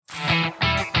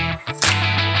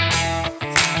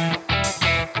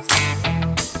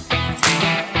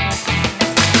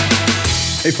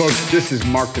Hey folks, this is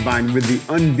Mark Devine with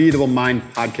the Unbeatable Mind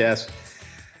podcast.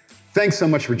 Thanks so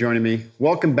much for joining me.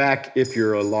 Welcome back if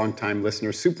you're a longtime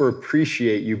listener. Super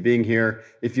appreciate you being here.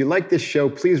 If you like this show,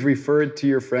 please refer it to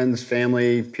your friends,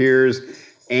 family, peers,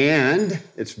 and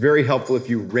it's very helpful if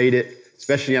you rate it,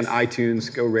 especially on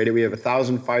iTunes. Go rate it. We have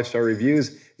 1,000 5-star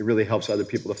reviews. It really helps other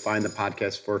people to find the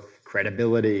podcast for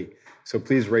credibility. So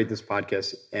please rate this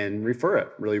podcast and refer it.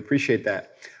 Really appreciate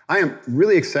that. I am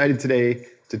really excited today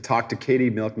to talk to Katy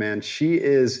Milkman. She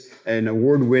is an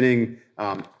award-winning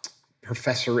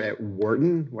professor at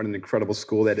Wharton. What an incredible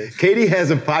school that is. Katy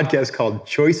has a podcast called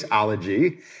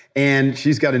Choiceology, and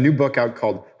she's got a new book out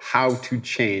called How to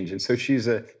Change. And so she's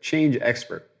a change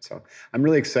expert. So I'm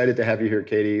really excited to have you here,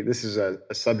 Katy. This is a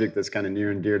subject that's kind of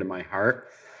near and dear to my heart.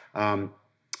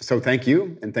 So thank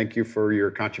you, and thank you for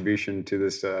your contribution to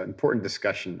this important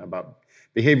discussion about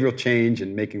behavioral change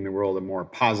and making the world a more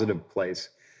positive place.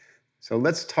 So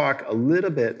let's talk a little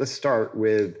bit. Let's start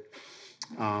with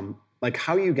like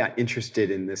how you got interested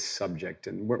in this subject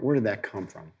and where did that come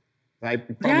from?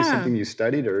 Probably something you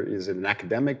studied, or is it an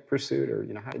academic pursuit, or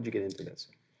how did you get into this?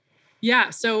 Yeah,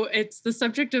 so it's the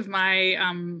subject of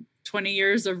my 20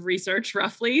 years of research,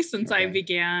 roughly, since I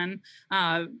began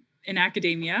in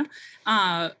academia.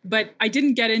 But I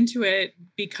didn't get into it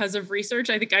because of research.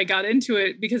 I think I got into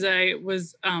it because I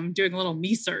was doing a little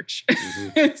me search.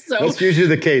 Mm-hmm. So that's usually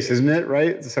the case, isn't it?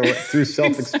 Right? So through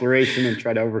self-exploration and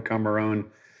try to overcome our own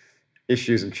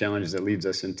issues and challenges that leads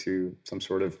us into some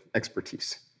sort of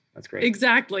expertise. That's great.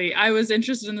 Exactly. I was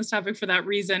interested in this topic for that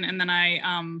reason. And then I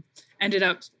ended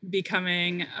up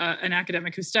becoming an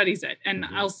academic who studies it. And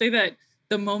I'll say that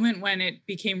the moment when it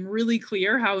became really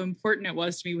clear how important it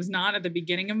was to me was not at the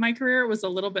beginning of my career. It was a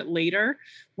little bit later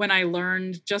when I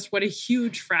learned just what a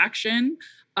huge fraction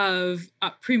of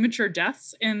premature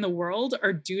deaths in the world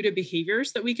are due to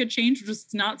behaviors that we could change, which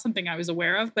was not something I was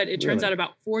aware of, but it turns out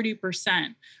about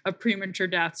 40% of premature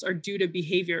deaths are due to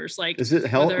behaviors like... Is it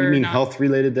health? You mean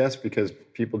health-related deaths because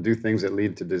people do things that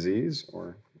lead to disease,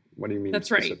 or what do you mean? That's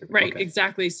right,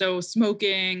 exactly. So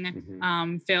smoking,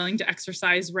 failing to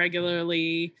exercise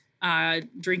regularly,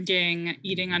 drinking,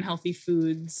 eating unhealthy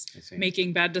foods,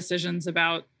 making bad decisions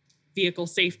about vehicle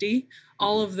safety,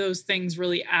 all of those things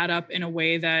really add up in a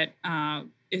way that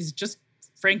is just,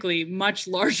 frankly, much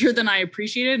larger than I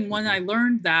appreciated. And when I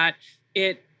learned that,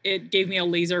 it gave me a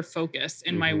laser focus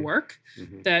in my work,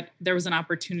 that there was an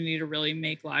opportunity to really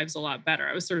make lives a lot better.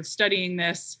 I was sort of studying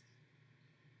this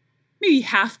maybe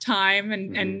half time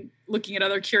and looking at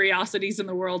other curiosities in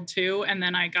the world too. And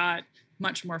then I got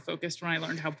much more focused when I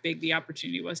learned how big the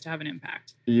opportunity was to have an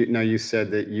impact. You said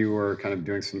that you were kind of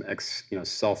doing some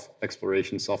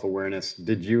self-exploration, self-awareness.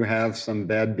 Did you have some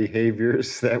bad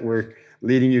behaviors that were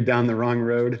leading you down the wrong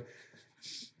road?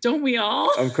 Don't we all?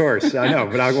 Of course, I know,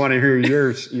 but I want to hear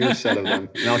your set of them,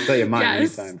 and I'll tell you mine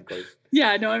anytime, of course.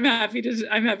 Yeah, no, I'm happy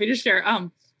to share.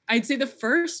 I'd say the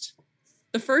first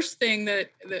thing that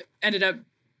ended up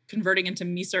converting into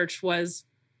me search was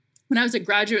when I was a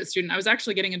graduate student. I was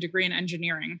actually getting a degree in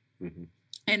engineering. I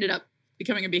ended up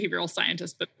becoming a behavioral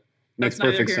scientist, but makes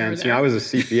perfect sense. Yeah, I was a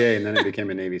CPA and then I became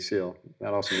a Navy SEAL.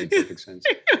 That also made perfect sense.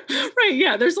 Right.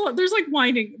 Yeah. There's like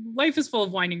winding. Life is full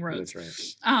of winding roads.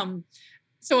 That's right.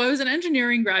 So I was an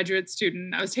engineering graduate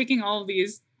student. I was taking all of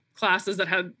these classes that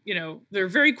had, they're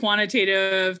very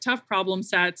quantitative, tough problem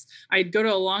sets. I'd go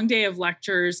to a long day of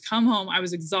lectures, come home, I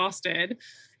was exhausted.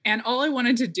 And all I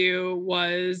wanted to do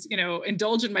was,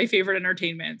 indulge in my favorite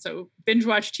entertainment. So binge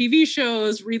watch TV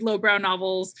shows, read lowbrow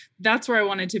novels. That's where I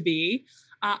wanted to be.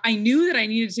 I knew that I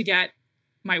needed to get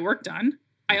my work done.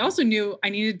 I also knew I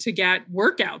needed to get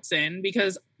workouts in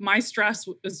because my stress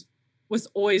was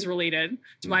always related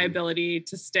to my ability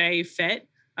to stay fit.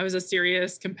 I was a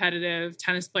serious competitive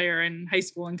tennis player in high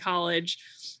school and college.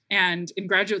 And in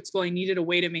graduate school, I needed a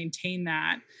way to maintain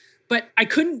that. But I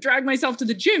couldn't drag myself to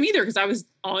the gym either because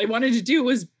all I wanted to do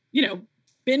was,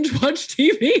 binge watch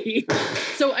TV.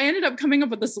 So I ended up coming up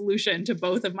with a solution to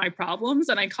both of my problems,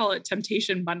 and I call it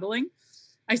temptation bundling.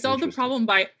 I solved the problem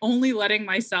by only letting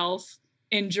myself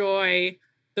enjoy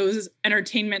those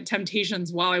entertainment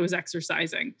temptations while I was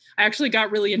exercising. I actually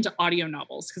got really into audio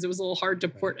novels because it was a little hard to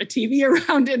port a TV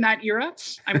around in that era.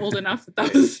 I'm old enough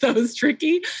that was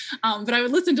tricky. But I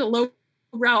would listen to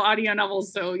lowbrow audio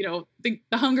novels. So, the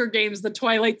Hunger Games, the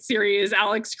Twilight series,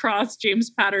 Alex Cross, James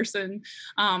Patterson.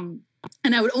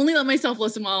 And I would only let myself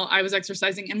listen while I was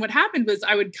exercising. And what happened was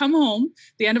I would come home,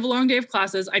 the end of a long day of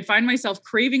classes, I'd find myself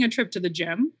craving a trip to the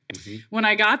gym. When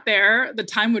I got there, the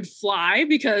time would fly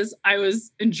because I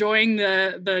was enjoying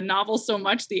the novel so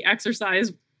much. The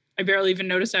exercise I barely even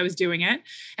noticed I was doing it.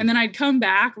 And then I'd come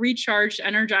back, recharged,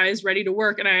 energized, ready to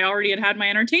work. And I already had my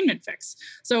entertainment fix.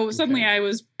 So suddenly I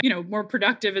was, more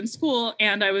productive in school,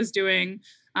 and I was doing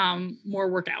more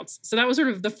workouts. So that was sort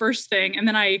of the first thing. And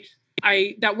then I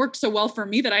that worked so well for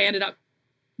me that I ended up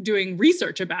doing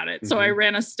research about it. So I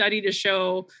ran a study to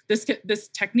show this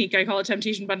technique, I call it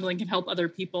temptation bundling, can help other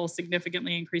people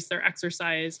significantly increase their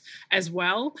exercise as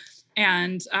well.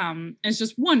 And it's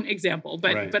just one example,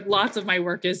 but lots of my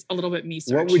work is a little bit me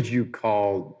search. What would you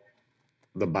call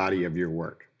the body of your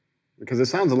work? Because it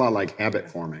sounds a lot like habit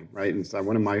forming, right? And so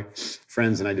one of my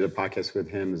friends, and I did a podcast with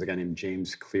him, is a guy named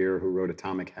James Clear, who wrote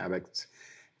Atomic Habits.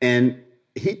 And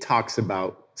he talks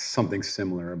about something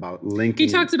similar, about linking.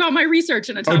 He talks about my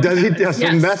research in Atomic Habits. Oh, does he? Yes.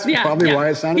 And that's probably why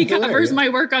it sounded familiar. He covers my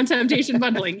work on temptation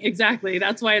bundling. Exactly.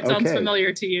 That's why it sounds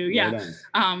familiar to you. Yeah.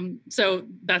 Right so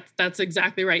that's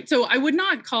exactly right. So I would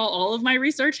not call all of my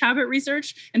research habit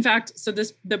research. In fact,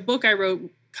 the book I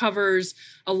wrote covers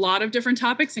a lot of different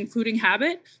topics, including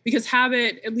habit, because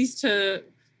habit, at least to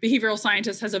behavioral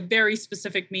scientists, has a very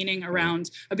specific meaning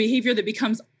around a behavior that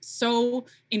becomes so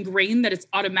ingrained that it's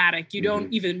automatic. You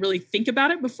don't even really think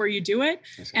about it before you do it.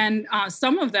 And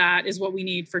some of that is what we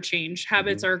need for change.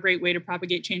 Habits are a great way to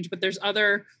propagate change, but there's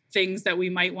other things that we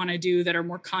might want to do that are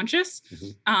more conscious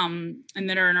and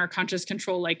that are in our conscious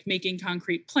control, like making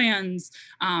concrete plans,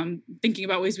 thinking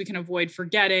about ways we can avoid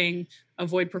forgetting,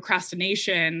 avoid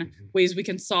procrastination, ways we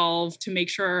can solve to make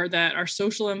sure that our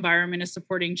social environment is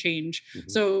supporting change.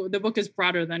 So the book is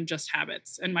broader than just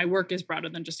habits, and my work is broader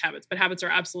than just habits, but habits are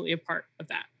absolutely a part of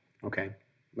that. Okay,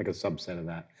 like a subset of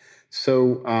that.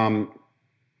 So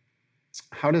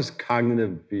how does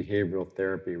cognitive behavioral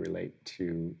therapy relate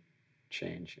to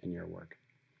change in your work?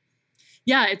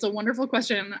 Yeah, it's a wonderful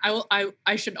question.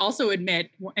 I should also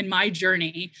admit, in my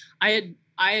journey,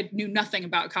 I knew nothing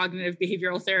about cognitive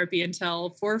behavioral therapy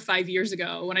until 4 or 5 years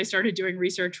ago when I started doing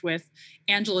research with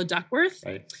Angela Duckworth.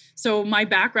 Right. So my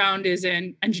background is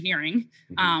in engineering.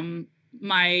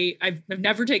 I've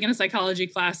never taken a psychology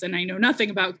class, and I know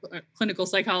nothing about clinical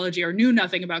psychology, or knew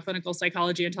nothing about clinical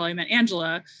psychology until I met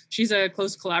Angela. She's a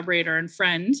close collaborator and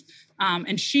friend.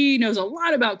 And she knows a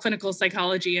lot about clinical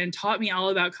psychology and taught me all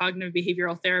about cognitive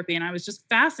behavioral therapy. And I was just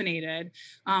fascinated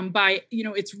by,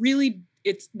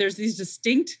 there's these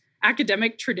distinct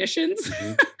academic traditions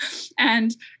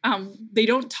and they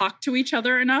don't talk to each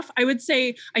other enough. I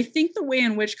think the way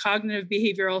in which cognitive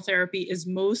behavioral therapy is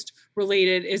most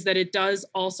related is that it does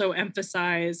also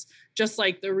emphasize, just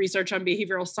like the research on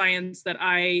behavioral science that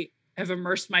I have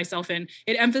immersed myself in,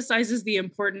 it emphasizes the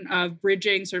importance of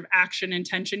bridging sort of action and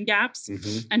tension gaps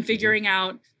and figuring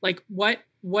out like what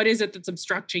is it that's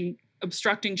obstructing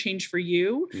change for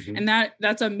you. And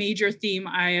that's a major theme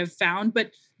I have found.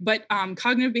 But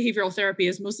cognitive behavioral therapy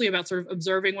is mostly about sort of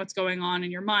observing what's going on in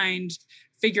your mind,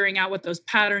 figuring out what those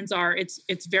patterns are.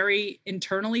 It's very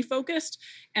internally focused.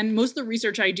 And most of the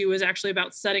research I do is actually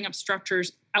about setting up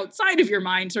structures outside of your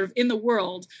mind, sort of in the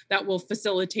world, that will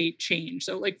facilitate change.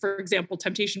 So like, for example,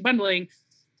 temptation bundling,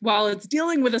 while it's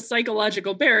dealing with a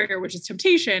psychological barrier, which is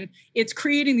temptation, it's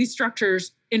creating these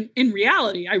structures in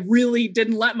reality. I really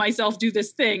didn't let myself do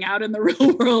this thing out in the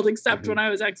real world, except when I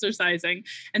was exercising.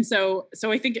 And so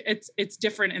I think it's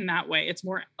different in that way. It's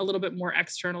a little bit more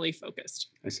externally focused.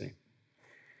 I see.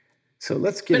 So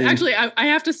let's get actually, I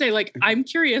have to say, like, I'm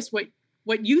curious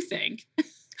what you think,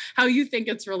 how you think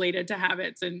it's related to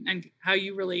habits and how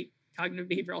you relate cognitive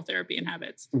behavioral therapy and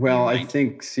habits. Well, I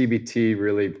think CBT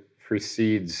really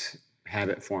precedes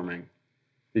habit forming,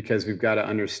 because we've got to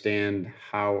understand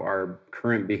how our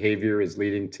current behavior is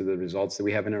leading to the results that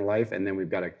we have in our life. And then we've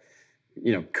got to,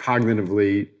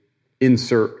 cognitively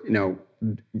insert,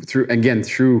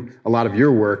 through a lot of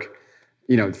your work,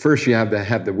 first you have to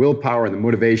have the willpower and the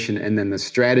motivation, and then the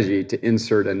strategy to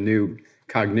insert a new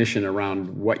cognition around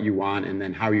what you want, and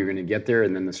then how you're going to get there,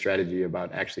 and then the strategy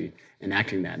about actually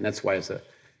enacting that. And that's why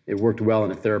it worked well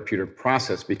in a therapeutic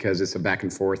process, because it's a back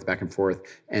and forth,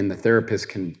 and the therapist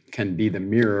can be the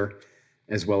mirror,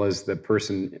 as well as the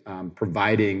person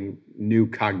providing new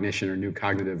cognition or new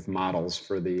cognitive models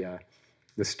for the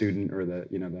student, or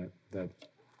the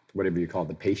whatever you call it,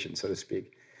 the patient, so to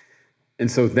speak. And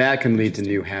so that can lead to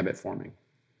new habit forming.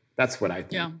 That's what I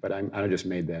think, but I just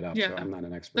made that up, so I'm not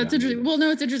an expert. That's interesting. Well, no,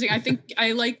 it's interesting. I think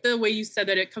I like the way you said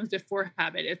that it comes before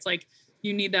habit. It's like,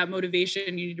 you need that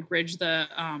motivation. You need to bridge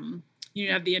you need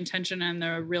to have the intention and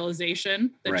the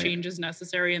realization that change is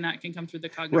necessary, and that can come through the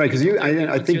cognitive. Right, because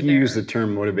I think you use the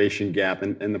term motivation gap,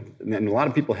 and a lot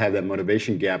of people have that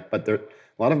motivation gap, but a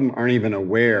lot of them aren't even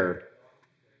aware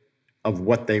of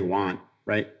what they want,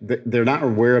 right? They're not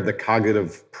aware of the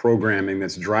cognitive programming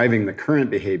that's driving the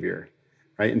current behavior,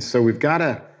 right? And so we've got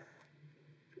to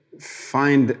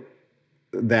find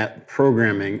that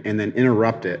programming and then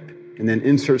interrupt it and then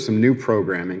insert some new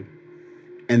programming.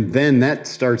 And then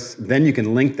then you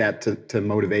can link that to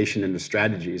motivation and to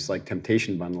strategies like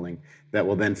temptation bundling that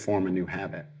will then form a new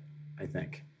habit, I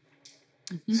think.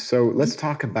 Mm-hmm. So let's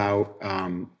talk about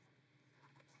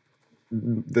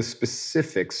the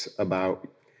specifics about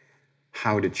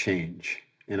how to change.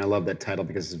 And I love that title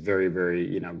because it's very,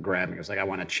 very, grabbing. It's like, I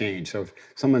want to change. So if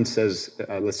someone says,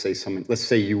 let's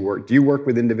say you work, do you work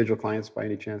with individual clients by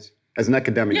any chance? As an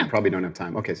academic, you probably don't have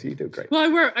time. Okay, so you do great.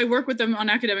 Well, I work with them on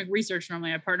academic research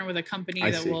normally. I partner with a company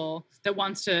that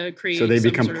wants to create. So they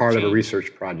become part of a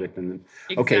research project, and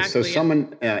then okay. So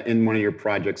someone in one of your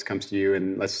projects comes to you,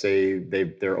 and let's say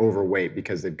they're overweight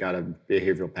because they've got a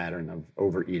behavioral pattern of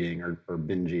overeating or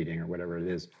binge eating or whatever it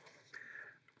is.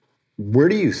 Where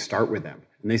do you start with them?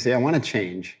 And they say, I want to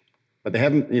change, but they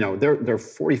haven't. They're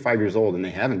 45 years old and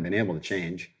they haven't been able to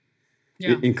change.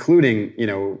 Yeah. Including,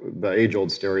 the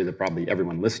age-old story that probably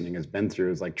everyone listening has been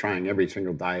through is like trying every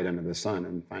single diet under the sun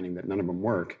and finding that none of them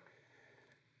work,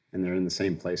 and they're in the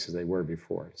same place as they were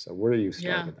before. So where do you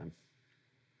start with them?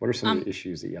 What are some of the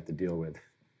issues that you have to deal with?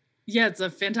 Yeah, it's a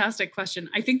fantastic question.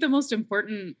 I think the most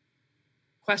important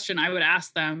question I would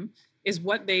ask them is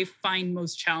what they find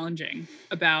most challenging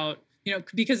about,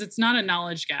 because it's not a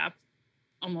knowledge gap.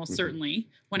 Almost certainly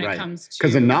when it comes to...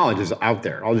 Because the knowledge is out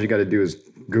there. All you got to do is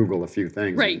Google a few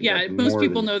things. Right, yeah. Most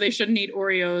people know they shouldn't eat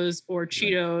Oreos or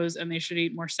Cheetos and they should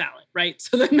eat more salad, right?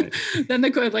 So then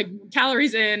the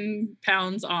calories in,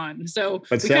 pounds on. So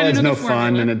but salad's no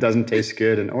fun and it doesn't taste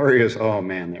good. And Oreos, oh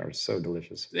man, they are so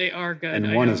delicious. They are good.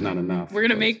 And one is not enough. We're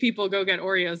going to make people go get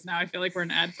Oreos now. I feel like we're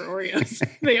an ad for Oreos.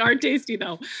 They are tasty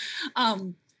though.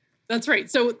 That's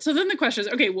right. So then the question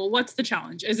is, okay, well, what's the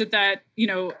challenge? Is it that,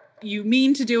 you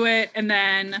mean to do it and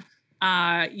then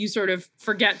you sort of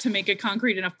forget to make it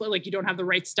concrete enough, like you don't have the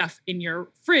right stuff in your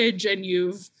fridge and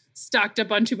you've stocked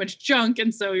up on too much junk.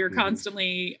 And so you're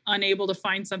constantly unable to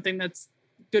find something that's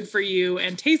good for you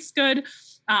and tastes good.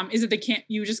 Is it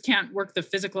you just can't work the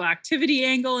physical activity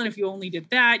angle? And if you only did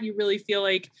that, you really feel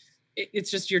like it's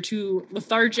just, you're too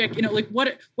lethargic,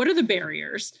 what are the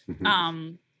barriers?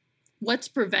 What's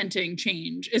preventing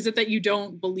change? Is it that you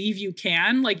don't believe you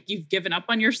can, like you've given up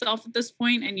on yourself at this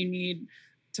point and you need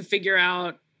to figure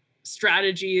out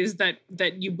strategies that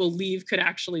you believe could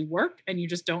actually work and you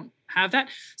just don't have that?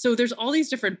 So there's all these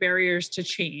different barriers to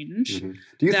change.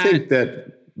 Do you think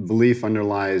that belief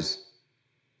underlies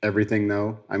everything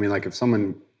though? I mean, like if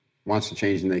someone wants to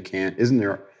change and they can't, isn't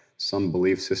there some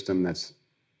belief system that's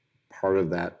part of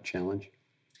that challenge?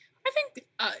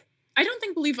 I don't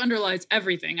think belief underlies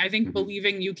everything. I think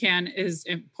believing you can is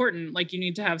important. Like you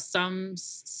need to have some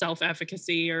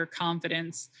self-efficacy or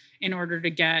confidence in order to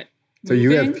get moving.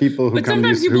 You have people who come to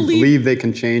you who believe they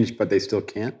can change, but they still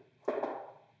can't?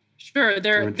 Sure.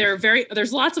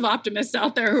 There's lots of optimists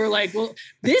out there who are like, well,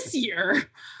 this year,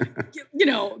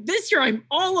 this year I'm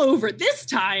all over this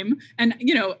time. And,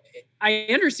 I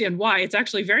understand why. It's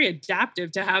actually very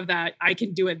adaptive to have that I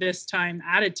can do it this time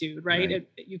attitude, right?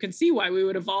 You can see why we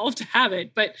would evolve to have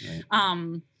it. But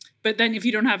but then if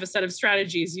you don't have a set of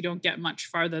strategies, you don't get much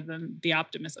farther than the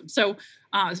optimism. So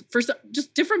for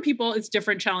just different people, it's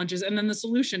different challenges. And then the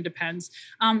solution depends.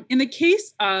 In the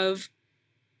case of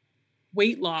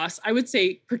weight loss, I would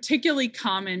say particularly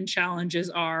common challenges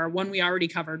are one we already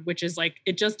covered, which is like,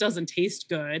 it just doesn't taste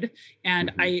good.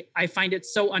 And I find it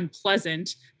so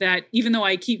unpleasant that even though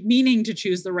I keep meaning to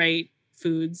choose the right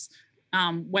foods,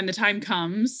 when the time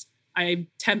comes, I'm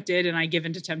tempted and I give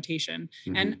into temptation.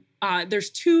 And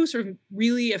there's two sort of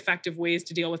really effective ways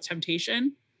to deal with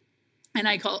temptation. And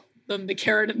I call them the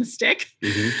carrot and the stick,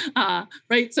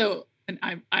 right? So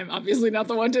and I'm obviously not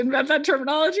the one to invent that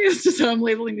terminology, so I'm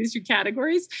labeling these two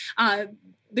categories.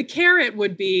 The carrot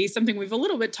would be something we've a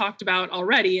little bit talked about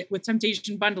already with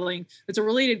temptation bundling. It's a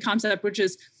related concept, which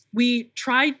is we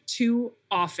try too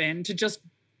often to just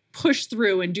push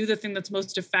through and do the thing that's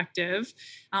most effective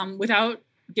without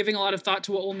giving a lot of thought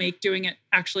to what will make doing it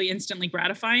actually instantly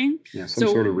gratifying. Yeah, some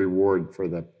sort of reward for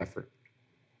the effort.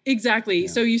 Exactly. Yeah.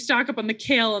 So you stock up on the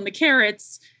kale and the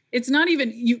carrots. It's not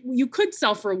even, you could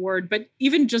self-reward, but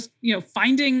even just,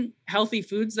 finding healthy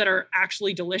foods that are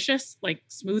actually delicious, like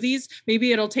smoothies,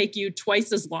 maybe it'll take you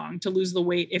twice as long to lose the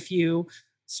weight if you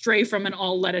stray from an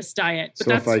all lettuce diet. But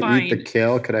so that's if I eat the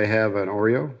kale, could I have an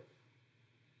Oreo?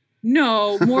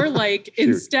 No, more like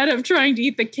instead of trying to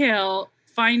eat the kale,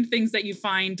 find things that you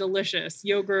find delicious,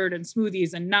 yogurt and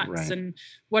smoothies and nuts and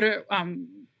what are,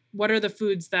 what are the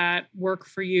foods that work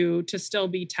for you to still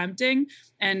be tempting,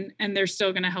 and they're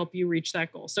still going to help you reach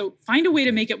that goal. So find a way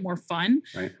to make it more fun,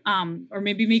 right. Or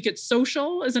maybe make it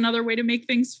social is another way to make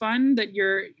things fun, that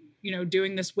you're,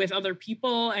 doing this with other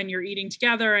people and you're eating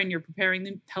together and you're preparing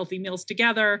the healthy meals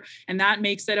together. And that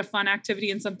makes it a fun activity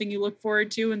and something you look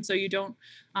forward to. And so you don't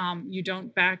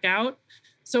back out.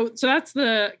 So that's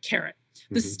the carrot.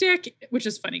 The stick, which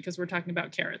is funny because we're talking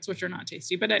about carrots, which are not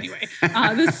tasty. But anyway,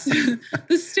 the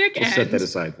stick we'll set that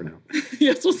aside for now.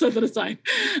 Yes, we'll set that aside.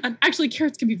 And actually,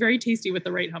 carrots can be very tasty with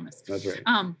the right hummus. That's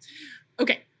right.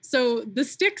 Okay, so the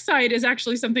stick side is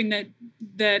actually something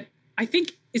that I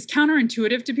think is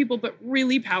counterintuitive to people, but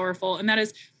really powerful. And that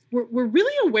is, we're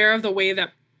really aware of the way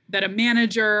that a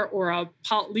manager or a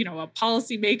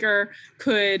policymaker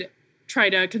could try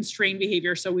to constrain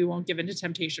behavior so we won't give into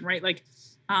temptation, right? Like,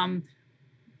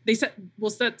 we'll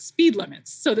set speed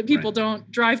limits so that people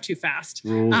don't drive too fast.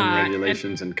 Rules and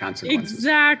regulations and consequences.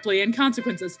 Exactly, and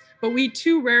consequences. But we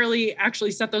too rarely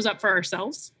actually set those up for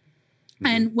ourselves.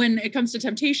 And when it comes to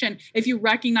temptation, if you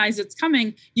recognize it's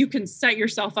coming, you can set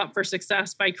yourself up for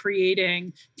success by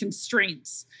creating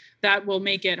constraints that will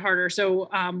make it harder.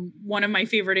 So one of my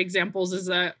favorite examples is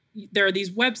there are these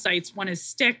websites. One is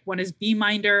Stick, one is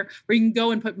BeMinder, where you can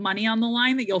go and put money on the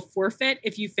line that you'll forfeit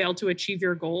if you fail to achieve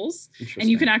your goals. And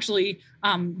you can actually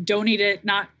donate it,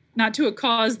 not to a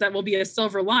cause that will be a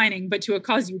silver lining, but to a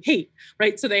cause you hate,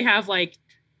 right? So they have like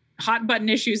hot button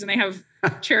issues and they have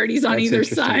charities on either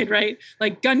side, right?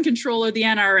 Like gun control or the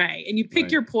NRA, and you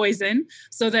pick your poison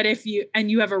so that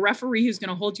you have a referee who's going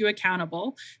to hold you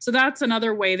accountable. So that's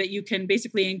another way that you can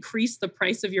basically increase the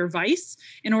price of your vice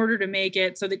in order to make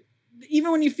it so that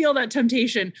even when you feel that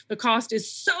temptation, the cost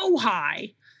is so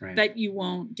high that you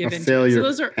won't give in. So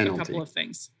those are a couple of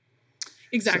things.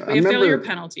 Exactly. So a failure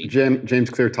penalty. James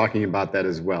Clear talking about that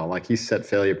as well. Like he set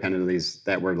failure penalties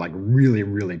that were like really,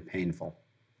 really painful.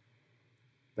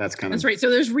 That's right. So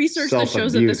there's research that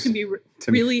shows that this can be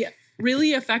really,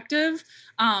 really effective.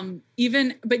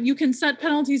 But you can set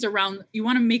penalties around, you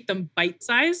want to make them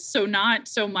bite-sized. So not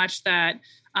so much that,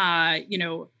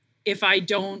 if I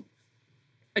don't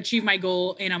achieve my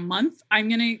goal in a month, I'm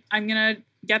going to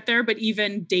get there, but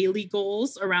even daily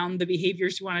goals around the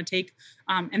behaviors you want to take.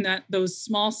 And that those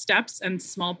small steps and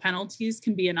small penalties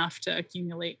can be enough to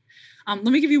accumulate. Let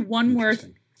me give you one more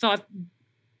thought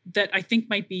that I think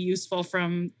might be useful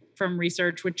from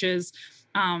research, which is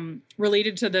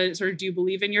related to the sort of, do you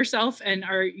believe in yourself and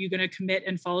are you going to commit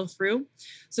and follow through?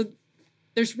 So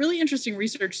there's really interesting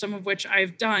research, some of which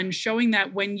I've done, showing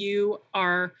that when you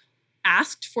are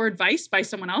asked for advice by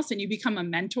someone else and you become a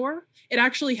mentor, it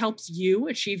actually helps you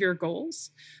achieve your goals.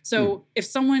 So if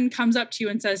someone comes up to you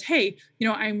and says, hey,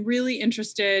 I'm really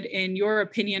interested in your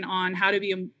opinion on how to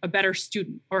be a better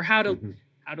student, or how to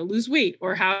lose weight,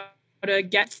 or how to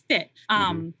get fit.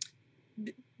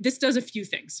 This does a few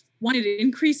things. One, it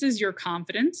increases your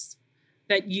confidence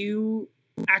that you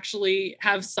actually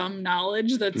have some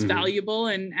knowledge that's valuable.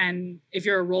 And if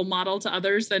you're a role model to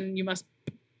others, then you must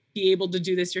be able to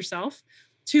do this yourself.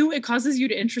 Two, it causes you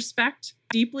to introspect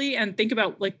deeply and think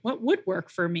about like, what would work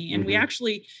for me? And we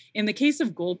actually, in the case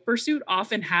of goal pursuit,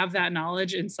 often have that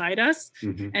knowledge inside us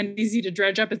and easy to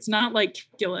dredge up. It's not like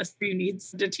calculus where you need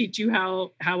to teach you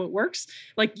how it works.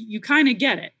 Like you kind of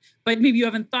get it, but maybe you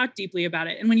haven't thought deeply about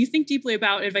it. And when you think deeply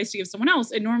about advice to give someone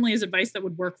else, it normally is advice that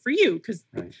would work for you because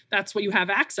that's what you have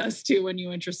access to when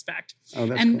you introspect.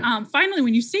 Finally,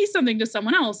 when you say something to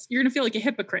someone else, you're going to feel like a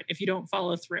hypocrite if you don't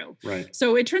follow through.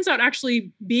 So it turns out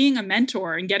actually being a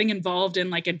mentor and getting involved in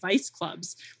like advice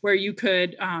clubs where you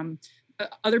could,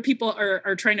 other people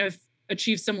are trying to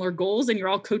achieve similar goals and you're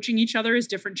all coaching each other as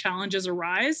different challenges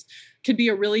arise, could be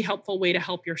a really helpful way to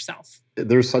help yourself.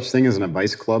 There's such thing as an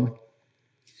advice club?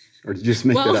 Or did you just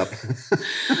make that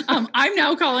up? I'm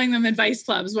now calling them advice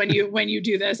clubs when you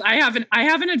do this. I have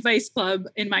an advice club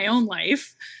in my own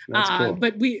life. That's cool.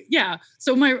 But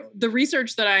so the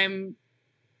research that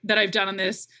I've done on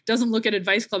this doesn't look at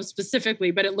advice clubs specifically,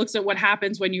 but it looks at what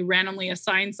happens when you randomly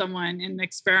assign someone in an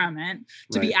experiment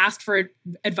to be asked for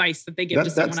advice that they give to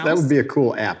someone else. That would be a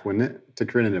cool app, wouldn't it? To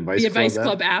create an advice club. The advice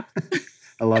club app.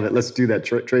 I love it. Let's do that.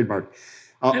 Trademark.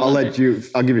 I'll give you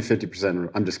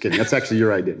 50%. I'm just kidding. That's actually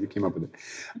your idea. You came up with it.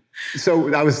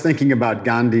 So I was thinking about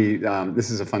Gandhi. This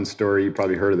is a fun story. You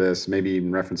probably heard of this, maybe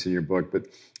even referenced in your book, but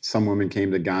some woman came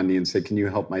to Gandhi and said, can you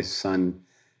help my son,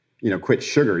 quit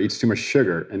sugar, eats too much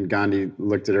sugar? And Gandhi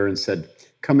looked at her and said,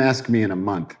 come ask me in a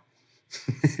month.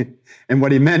 And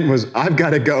what he meant was, I've got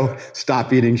to go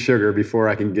stop eating sugar before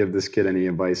I can give this kid any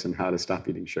advice on how to stop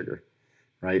eating sugar.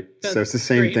 Right? So it's the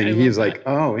same thing. He's like,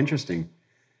 oh, interesting.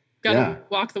 Gotta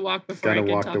walk the walk before I can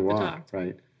talk the talk.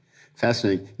 Right.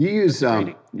 Fascinating.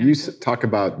 You talk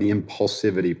about the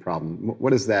impulsivity problem.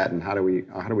 What is that, and how do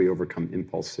we overcome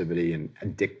impulsivity and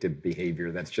addictive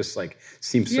behavior that's just like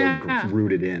seems so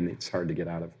rooted in, it's hard to get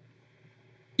out of?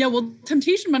 Yeah, well,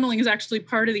 temptation bundling is actually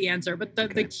part of the answer, but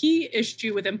the key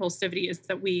issue with impulsivity is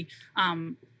that we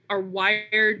are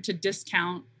wired to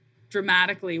discount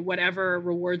dramatically whatever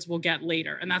rewards we'll get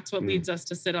later. And that's what leads us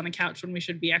to sit on the couch when we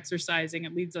should be exercising.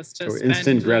 It leads us to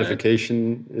instant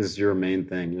gratification is your main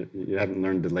thing. You haven't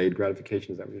learned delayed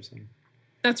gratification. Is that what you're saying?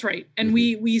 That's right. And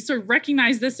we sort of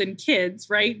recognize this in kids,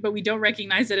 right? But we don't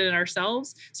recognize it in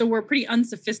ourselves. So we're pretty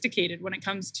unsophisticated when it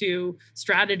comes to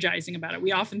strategizing about it.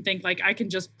 We often think like, I can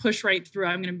just push right through.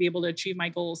 I'm going to be able to achieve my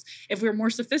goals. If we're more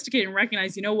sophisticated and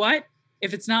recognize, you know what?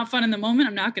 If it's not fun in the moment,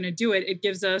 I'm not going to do it. It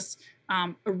gives us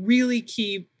a really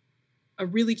key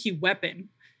weapon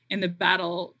in the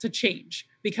battle to change,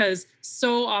 because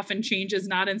so often change is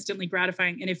not instantly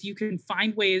gratifying. And if you can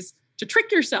find ways to trick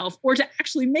yourself or to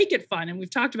actually make it fun, and we've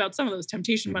talked about some of those,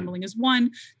 temptation bundling is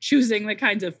one, choosing the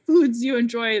kinds of foods you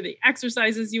enjoy, the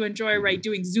exercises you enjoy, right?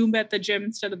 Doing Zumba at the gym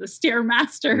instead of the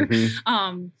Stairmaster.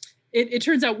 It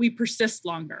turns out we persist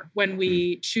longer when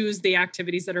we choose the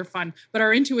activities that are fun, but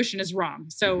our intuition is wrong.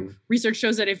 So research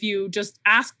shows that if you just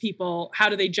ask people, how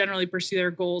do they generally pursue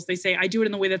their goals? They say, I do it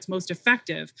in the way that's most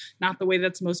effective, not the way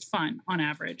that's most fun on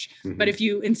average. But if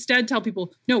you instead tell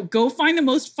people, no, go find the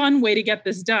most fun way to get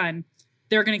this done,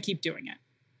 they're going to keep doing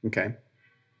it. Okay.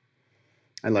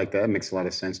 I like that. It makes a lot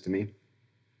of sense to me.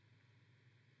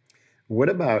 What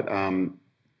about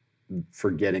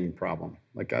forgetting problem?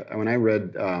 Like when I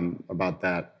read about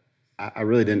that, I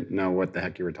really didn't know what the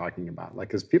heck you were talking about. Like,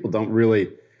 because people don't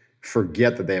really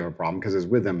forget that they have a problem because it's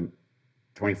with them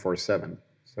 24/7.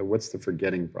 So what's the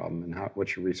forgetting problem, and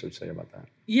what's your research say about that?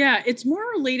 Yeah, it's more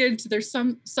related to there's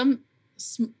some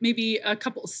maybe a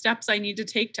couple of steps I need to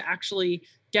take to actually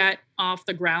get off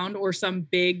the ground, or some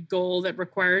big goal that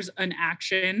requires an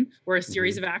action or a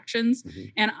series of actions.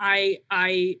 And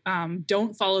I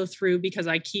don't follow through because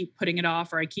I keep putting it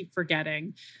off or I keep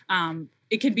forgetting.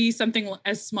 It can be something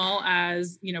as small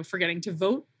as, forgetting to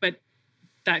vote, but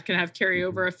that can have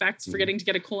carryover effects. Forgetting to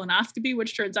get a colonoscopy,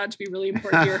 which turns out to be really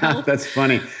important to your health. That's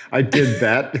funny. I did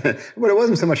that, but it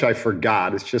wasn't so much I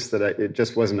forgot. It's just that it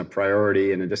just wasn't a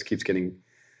priority, and it just keeps getting,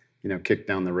 kicked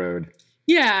down the road.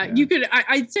 Yeah, you could.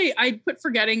 I'd say I put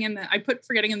forgetting in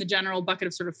the general bucket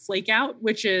of sort of flake out,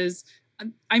 which is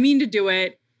I mean to do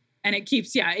it, and it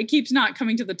keeps not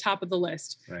coming to the top of the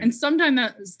list. Right. And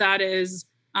sometimes that is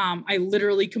I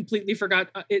literally completely forgot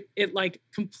it like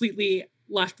completely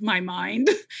left my mind.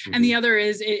 And the other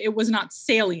is it was not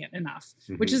salient enough,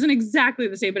 which isn't exactly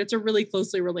the same, but it's a really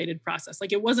closely related process.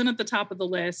 Like it wasn't at the top of the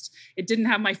list. It didn't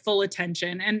have my full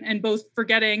attention, and both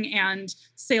forgetting and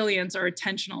salience are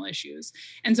attentional issues.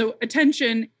 And so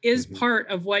attention is part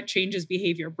of what changes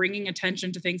behavior, bringing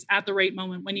attention to things at the right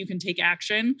moment when you can take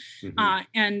action.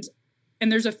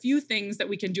 And there's a few things that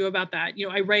we can do about that.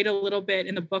 I write a little bit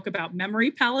in the book about memory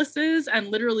palaces and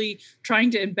literally trying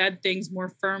to embed things more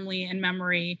firmly in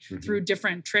memory through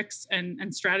different tricks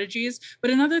and strategies.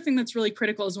 But another thing that's really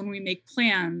critical is when we make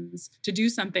plans to do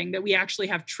something, that we actually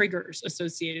have triggers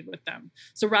associated with them.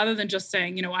 So rather than just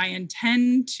saying, I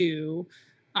intend to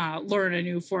learn a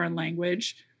new foreign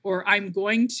language, or I'm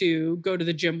going to go to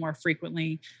the gym more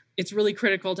frequently, it's really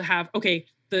critical to have,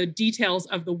 the details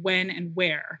of the when and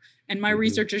where. And my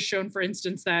research has shown, for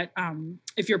instance, that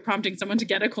if you're prompting someone to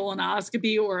get a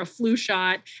colonoscopy or a flu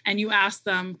shot, and you ask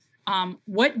them,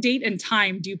 what date and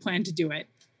time do you plan to do it?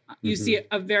 You see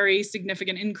a very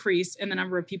significant increase in the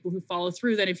number of people who follow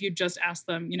through than if you just ask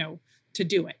them, to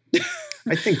do it.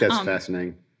 I think that's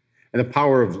fascinating. And the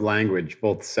power of language,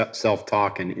 both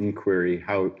self-talk and inquiry,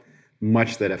 how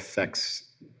much that affects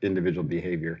individual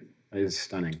behavior is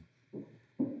stunning.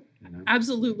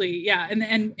 Absolutely. Yeah.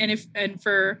 And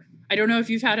for, I don't know if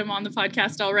you've had him on the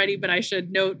podcast already, but I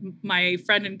should note my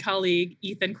friend and colleague,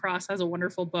 Ethan Cross, has a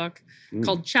wonderful book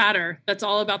called Chatter. That's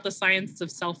all about the science of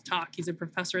self-talk. He's a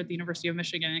professor at the University of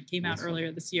Michigan. It came out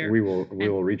earlier this year. We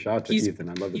will reach out to Ethan.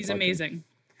 I love the podcast. He's amazing.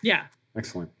 Yeah.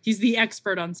 Excellent. He's the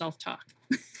expert on self-talk.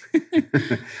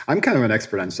 I'm kind of an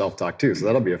expert on self-talk too, so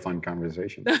that'll be a fun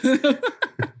conversation.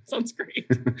 Sounds great.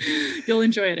 You'll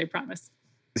enjoy it, I promise.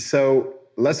 So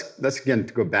let's again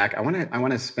go back. I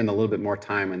want to spend a little bit more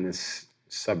time on this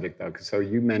subject though. So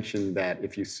you mentioned that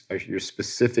if you're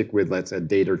specific with, let's say, a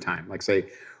date or time, like say,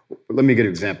 let me give you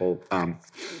an example.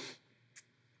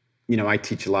 I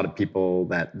teach a lot of people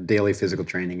that daily physical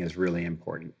training is really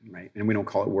important, right? And we don't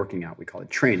call it working out, we call it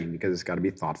training, because it's got to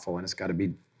be thoughtful and it's got to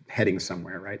be heading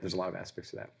somewhere, right? There's a lot of aspects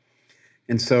to that.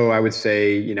 And so I would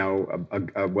say,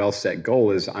 a well-set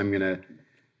goal is I'm going to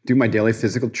do my daily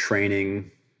physical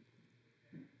training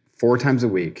 4 times a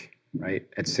week, right,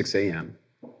 at 6 a.m.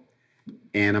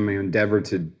 And I'm going to endeavor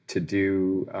to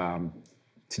do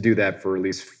that for at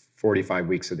least 45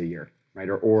 weeks of the year, right,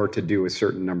 or to do a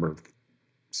certain number of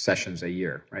sessions a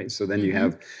year, right? So then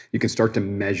you can start to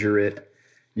measure it.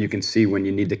 You can see when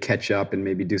you need to catch up and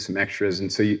maybe do some extras.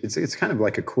 And so it's kind of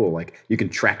like you can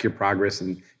track your progress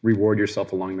and reward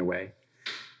yourself along the way.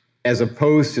 As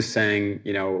opposed to saying,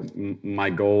 my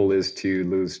goal is to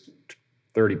lose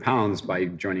 30 pounds by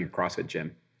joining a CrossFit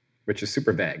gym, which is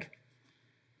super vague,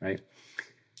 right?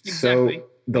 Exactly.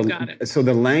 So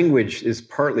the language is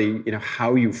partly,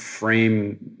 how you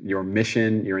frame your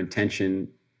mission, your intention,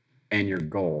 and your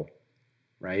goal,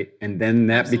 right? And then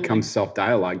that becomes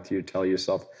self-dialogue to tell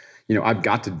yourself, I've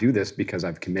got to do this because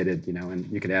I've committed,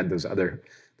 and you can add those other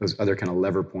kind of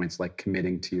lever points like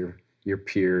committing to your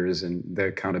peers and the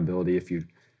accountability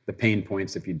the pain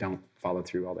points if you don't follow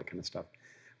through, all that kind of stuff.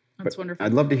 That's wonderful.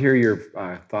 I'd love to hear your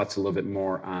thoughts a little bit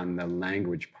more on the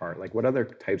language part. Like what other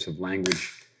types of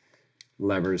language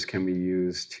levers can we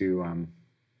use to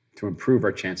improve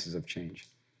our chances of change?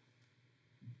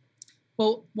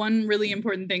 Well, one really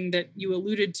important thing that you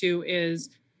alluded to is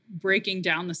breaking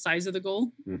down the size of the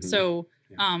goal. Mm-hmm. So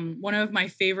one of my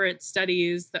favorite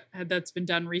studies that's been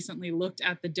done recently looked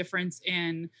at the difference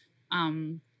in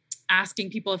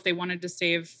asking people if they wanted to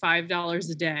save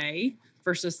 $5 a day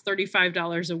versus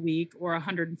 $35 a week or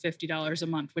 $150 a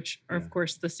month, which are, of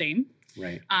course, the same.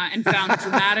 Right. And found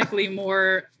dramatically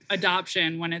more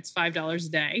adoption when it's $5 a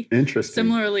day. Interesting.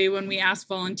 Similarly, when we asked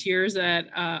volunteers at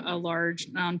a large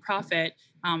nonprofit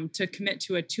to commit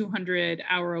to a 200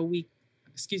 hour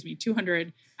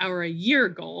a year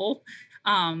goal,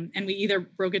 and we either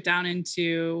broke it down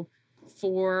into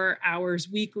 4 hours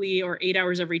weekly or 8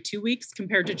 hours every 2 weeks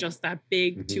compared to just that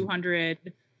big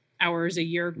 200 hours a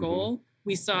year goal,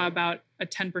 we saw about a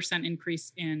 10%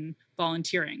 increase in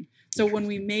volunteering. So when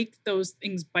we make those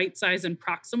things bite-sized and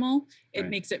proximal, it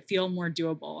makes it feel more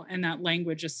doable. And that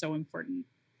language is so important.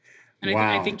 And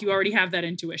I think you already have that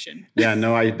intuition. Yeah,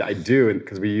 no, I do.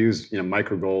 Because we use,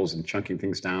 micro goals and chunking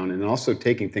things down and also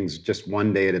taking things just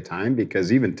one day at a time,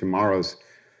 because even tomorrow's,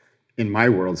 in my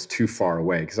world, is too far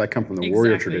away. Because I come from the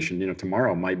warrior tradition,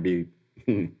 tomorrow might be,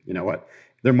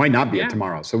 there might not be a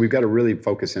tomorrow. So we've got to really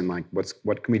focus in like,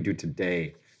 what can we do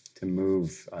today to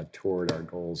move toward our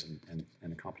goals and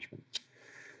accomplishment.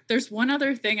 There's one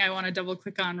other thing I want to double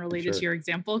click on related to your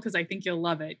example, because I think you'll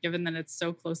love it, given that it's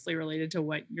so closely related to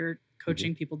what you're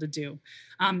coaching people to do.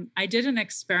 I did an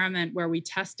experiment where we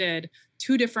tested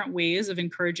 2 different ways of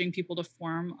encouraging people to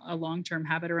form a long-term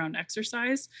habit around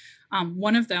exercise.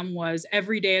 One of them was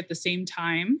every day at the same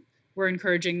time, we're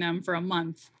encouraging them for a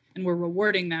month, and we're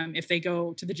rewarding them if they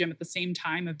go to the gym at the same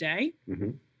time of day.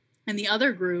 Mm-hmm. And the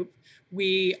other group,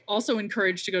 we also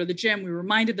encouraged to go to the gym. We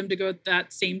reminded them to go at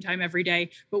that same time every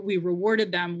day, but we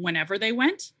rewarded them whenever they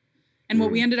went. And what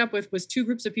we ended up with was 2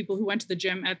 groups of people who went to the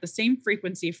gym at the same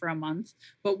frequency for a month,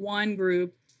 but one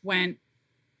group went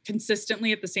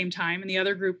consistently at the same time and the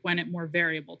other group went at more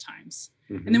variable times.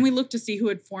 Mm-hmm. And then we looked to see who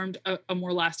had formed a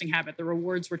more lasting habit. The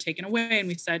rewards were taken away and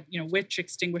we said, which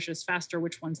extinguishes faster,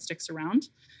 which one sticks around.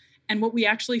 And what we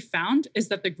actually found is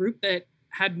that the group that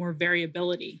had more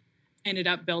variability ended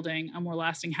up building a more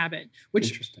lasting habit,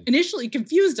 which initially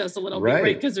confused us a little bit,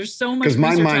 right? Because there's so much. Because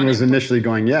my mind was initially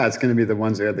going, it's going to be the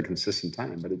ones that had the consistent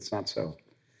time, but it's not so.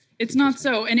 It's not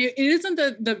so, and it isn't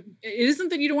it isn't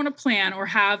that you don't want to plan or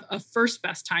have a first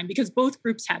best time, because both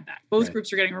groups had that. Both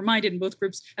groups are getting reminded, and both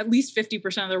groups, at least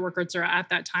 50% of their workouts are at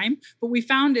that time. What we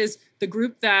found is the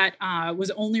group that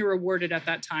was only rewarded at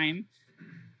that time,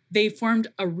 they formed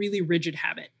a really rigid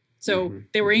habit. So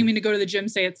they were aiming to go to the gym,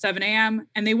 say at 7 a.m.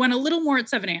 and they went a little more at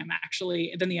 7 a.m.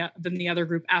 actually than the other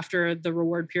group after the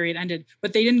reward period ended,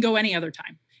 but they didn't go any other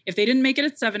time. If they didn't make it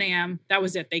at 7 a.m., that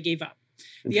was it. They gave up.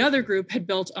 The other group had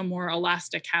built a more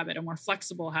elastic habit, a more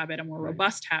flexible habit, a more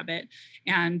robust habit,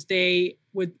 and they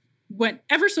went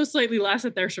ever so slightly less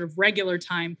at their sort of regular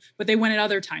time, but they went at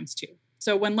other times too.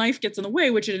 So when life gets in the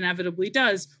way, which it inevitably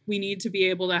does, we need to be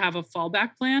able to have a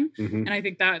fallback plan. Mm-hmm. And I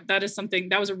think that is something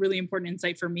that was a really important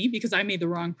insight for me, because I made the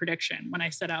wrong prediction when I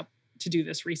set out to do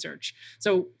this research.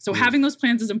 So having those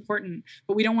plans is important,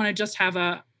 but we don't want to just have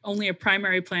only a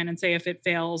primary plan and say if it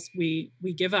fails, we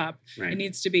give up. Right. It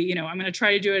needs to be, I'm going to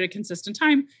try to do it at a consistent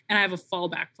time, and I have a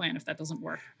fallback plan if that doesn't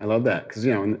work. I love that, because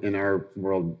in our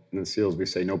world in the SEALs, we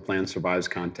say no plan survives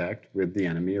contact with the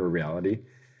enemy or reality.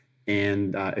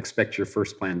 And expect your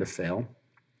first plan to fail.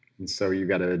 And so you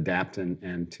got to adapt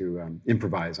and to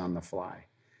improvise on the fly.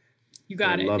 You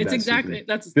got I it. love It's that. So you exactly can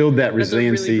that's build that that's a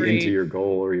really resiliency into great. your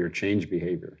goal or your change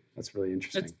behavior. That's really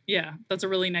interesting. That's a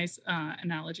really nice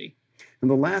analogy. And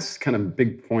the last kind of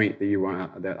big point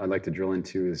that I'd like to drill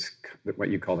into is what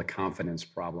you call the confidence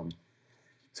problem.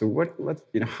 So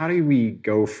how do we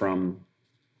go from,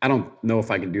 I don't know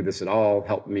if I can do this at all,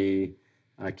 help me,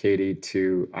 Katy,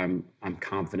 to I'm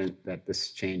confident that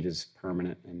this change is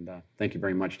permanent. And thank you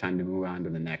very much. Time to move on to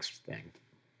the next thing.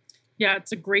 Yeah,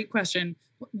 it's a great question.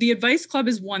 The advice club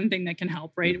is one thing that can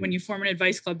help, right? Mm-hmm. When you form an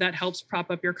advice club, that helps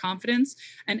prop up your confidence.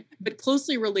 But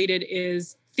closely related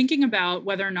is thinking about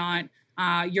whether or not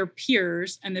your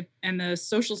peers and the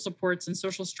social supports and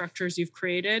social structures you've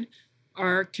created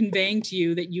are conveying to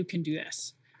you that you can do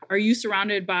this. Are you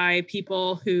surrounded by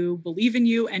people who believe in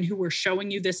you and who are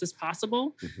showing you this is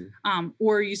possible? Mm-hmm.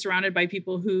 Or are you surrounded by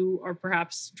people who are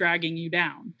perhaps dragging you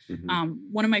down? Mm-hmm.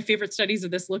 One of my favorite studies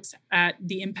of this looks at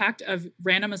the impact of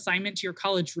random assignment to your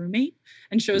college roommate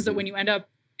and shows that when you end up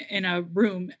in a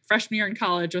room freshman year in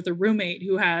college with a roommate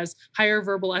who has higher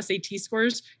verbal SAT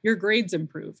scores, your grades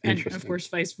improve. And of course,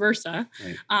 vice versa.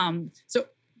 Right. So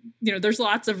there's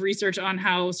lots of research on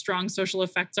how strong social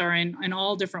effects are in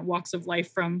all different walks of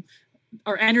life, from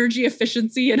our energy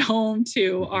efficiency at home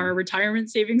to our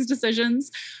retirement savings decisions.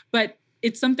 But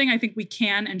it's something I think we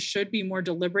can and should be more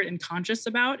deliberate and conscious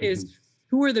about is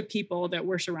who are the people that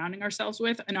we're surrounding ourselves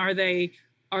with? And are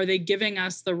they giving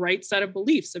us the right set of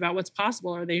beliefs about what's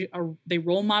possible? Are they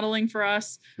role modeling for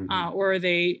us? Or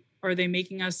are they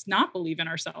making us not believe in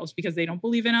ourselves because they don't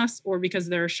believe in us, or because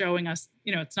they're showing us,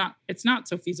 it's not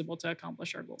so feasible to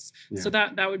accomplish our goals. Yeah. So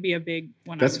that would be a big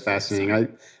one. That's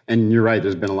fascinating. And you're right.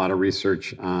 There's been a lot of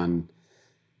research on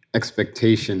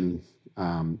expectation,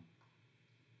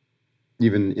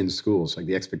 even in schools, like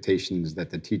the expectations that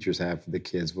the teachers have for the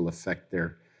kids will affect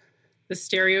the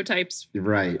stereotypes.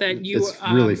 Right. That you. It's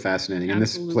really fascinating.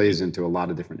 Absolutely. And this plays into a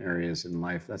lot of different areas in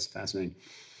life. That's fascinating.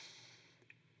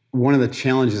 One of the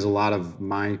challenges a lot of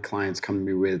my clients come to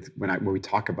me with when we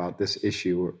talk about this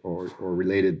issue or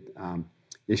related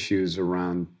issues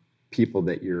around people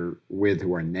that you're with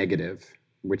who are negative,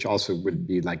 which also would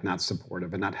be like not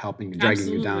supportive and not helping and dragging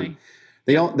you down.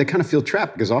 They kind of feel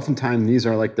trapped because oftentimes these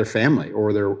are like their family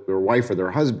or their wife or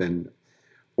their husband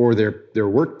or their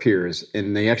work peers,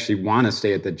 and they actually want to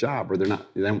stay at the job, or they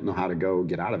don't know how to go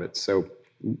get out of it. So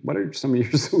what are some of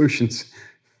your solutions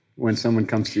when someone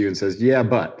comes to you and says, yeah,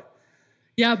 but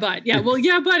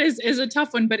is a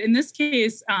tough one. But in this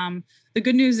case, the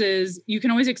good news is you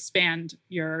can always expand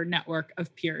your network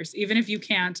of peers, even if you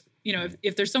can't,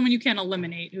 if there's someone you can't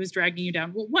eliminate who's dragging you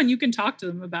down. Well, one, you can talk to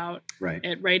them about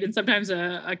it, right? And sometimes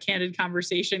a candid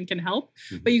conversation can help,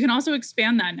 but you can also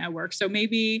expand that network. So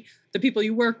maybe the people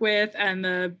you work with and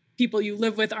the people you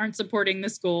live with aren't supporting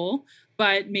this goal,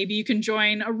 but maybe you can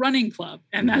join a running club,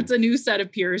 and that's a new set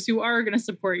of peers who are going to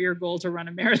support your goal to run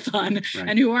a marathon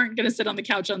and who aren't going to sit on the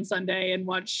couch on Sunday and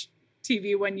watch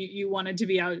TV when you wanted to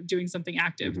be out doing something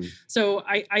active. So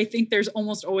I think there's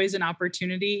almost always an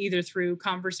opportunity, either through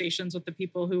conversations with the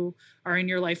people who are in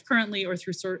your life currently or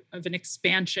through sort of an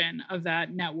expansion of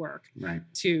that network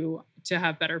to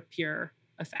have better peer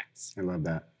effects. I love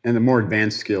that. And the more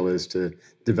advanced skill is to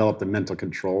develop the mental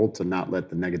control to not let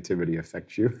the negativity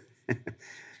affect you.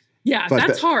 Yeah, but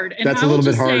that's hard. And that's a little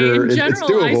bit harder. It's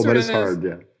doable, but it's hard.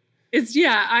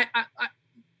 Yeah.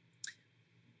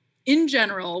 In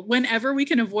general, whenever we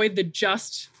can avoid the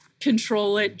just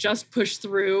control it, just push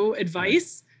through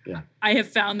advice, I have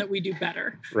found that we do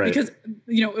better. Because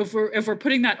if we're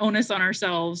putting that onus on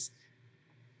ourselves,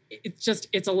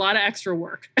 it's a lot of extra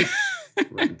work.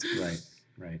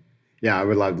 Right. Yeah, I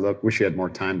would wish you had more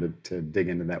time to dig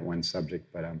into that one subject,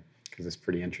 but because it's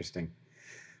pretty interesting.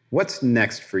 What's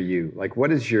next for you? Like,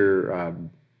 what is your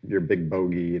big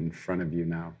bogey in front of you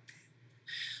now?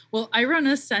 Well, I run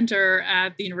a center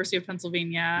at the University of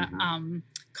Pennsylvania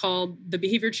called the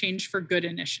Behavior Change for Good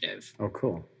Initiative. Oh,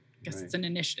 cool. I guess it's an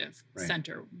initiative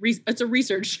center. It's a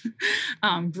research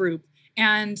group.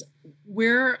 And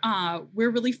we're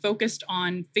really focused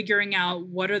on figuring out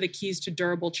what are the keys to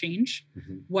durable change.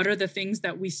 What are the things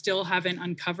that we still haven't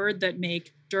uncovered that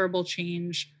make durable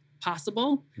change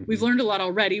possible? We've learned a lot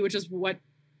already, which is what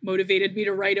motivated me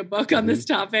to write a book on this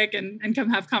topic and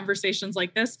come have conversations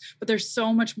like this. But there's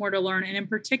so much more to learn. And in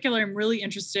particular, I'm really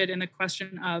interested in the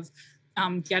question of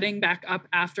getting back up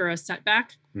after a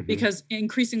setback, because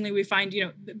increasingly we find,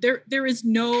 there is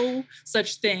no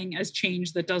such thing as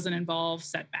change that doesn't involve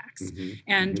setbacks.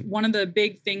 And one of the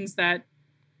big things that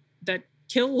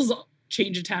kills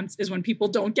change attempts is when people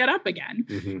don't get up again.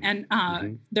 Mm-hmm.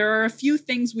 And there are a few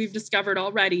things we've discovered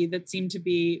already that seem to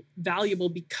be valuable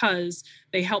because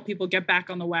they help people get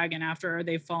back on the wagon after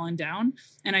they've fallen down.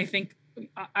 And I think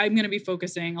I'm going to be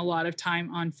focusing a lot of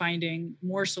time on finding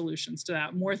more solutions to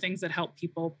that, more things that help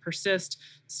people persist,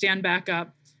 stand back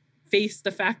up, face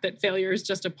the fact that failure is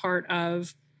just a part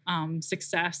of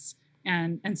success.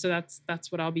 And so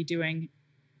that's what I'll be doing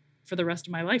for the rest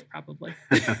of my life, probably.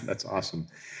 That's awesome.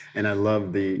 And I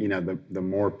love the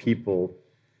more people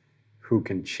who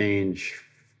can change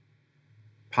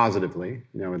positively,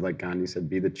 like Gandhi said,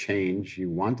 be the change you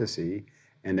want to see,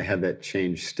 and to have that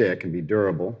change stick and be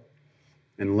durable,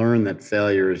 and learn that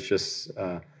failure is just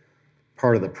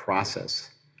part of the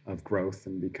process of growth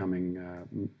and becoming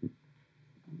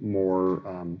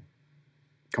more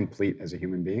complete as a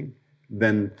human being.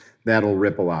 Then that'll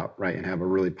ripple out, right, and have a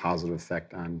really positive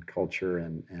effect on culture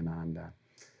and on,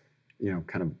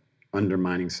 kind of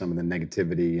undermining some of the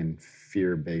negativity and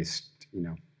fear-based,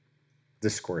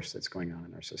 discourse that's going on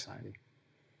in our society.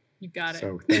 You got it.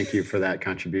 So thank you for that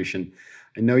contribution.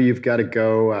 I know you've got to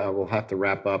go. We'll have to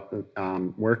wrap up.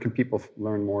 Where can people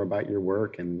learn more about your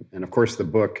work? And of course, the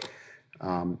book,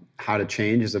 How to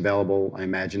Change, is available, I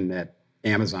imagine, at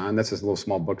Amazon. That's this little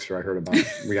small bookstore I heard about.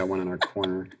 We got one in our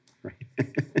corner. Right.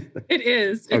 It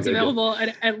is. It's available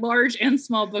at large and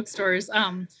small bookstores.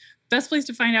 Best place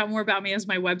to find out more about me is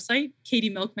my website,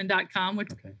 katymilkman.com, with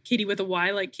Katy with a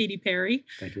Y, like Katy Perry.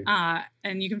 Thank you.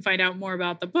 And you can find out more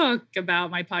about the book,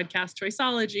 about my podcast,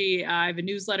 Choiceology. I have a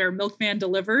newsletter, Milkman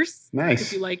Delivers. Nice.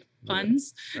 If you like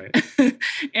puns. Right.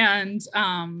 And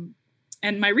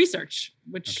my research,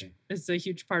 which is a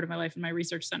huge part of my life in my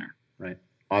research center. Right.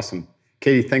 Awesome.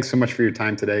 Katy, thanks so much for your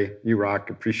time today. You rock.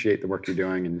 Appreciate the work you're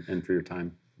doing and for your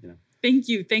time. Thank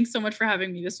you. Thanks so much for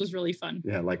having me. This was really fun.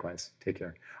 Yeah, likewise. Take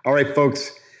care. All right,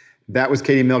 folks. That was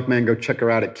Katy Milkman. Go check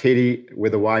her out at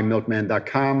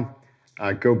katywithawymilkman.com.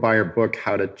 Go buy her book,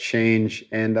 How to Change,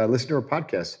 and listen to her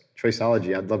podcast,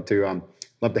 Choiceology. I'd love to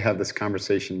have this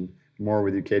conversation more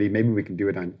with you, Katy. Maybe we can do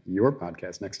it on your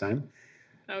podcast next time.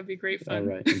 That would be great fun. All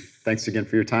right. And thanks again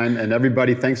for your time. And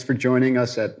everybody, thanks for joining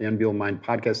us at the Unbeatable Mind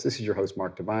Podcast. This is your host,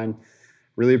 Mark Devine.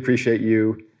 Really appreciate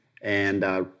you. And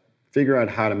figure out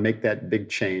how to make that big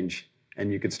change.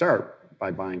 And you could start by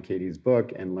buying Katy's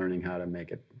book and learning how to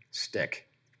make it stick.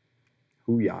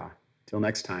 Hoo-yah. Till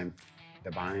next time,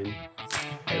 Divine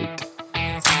out.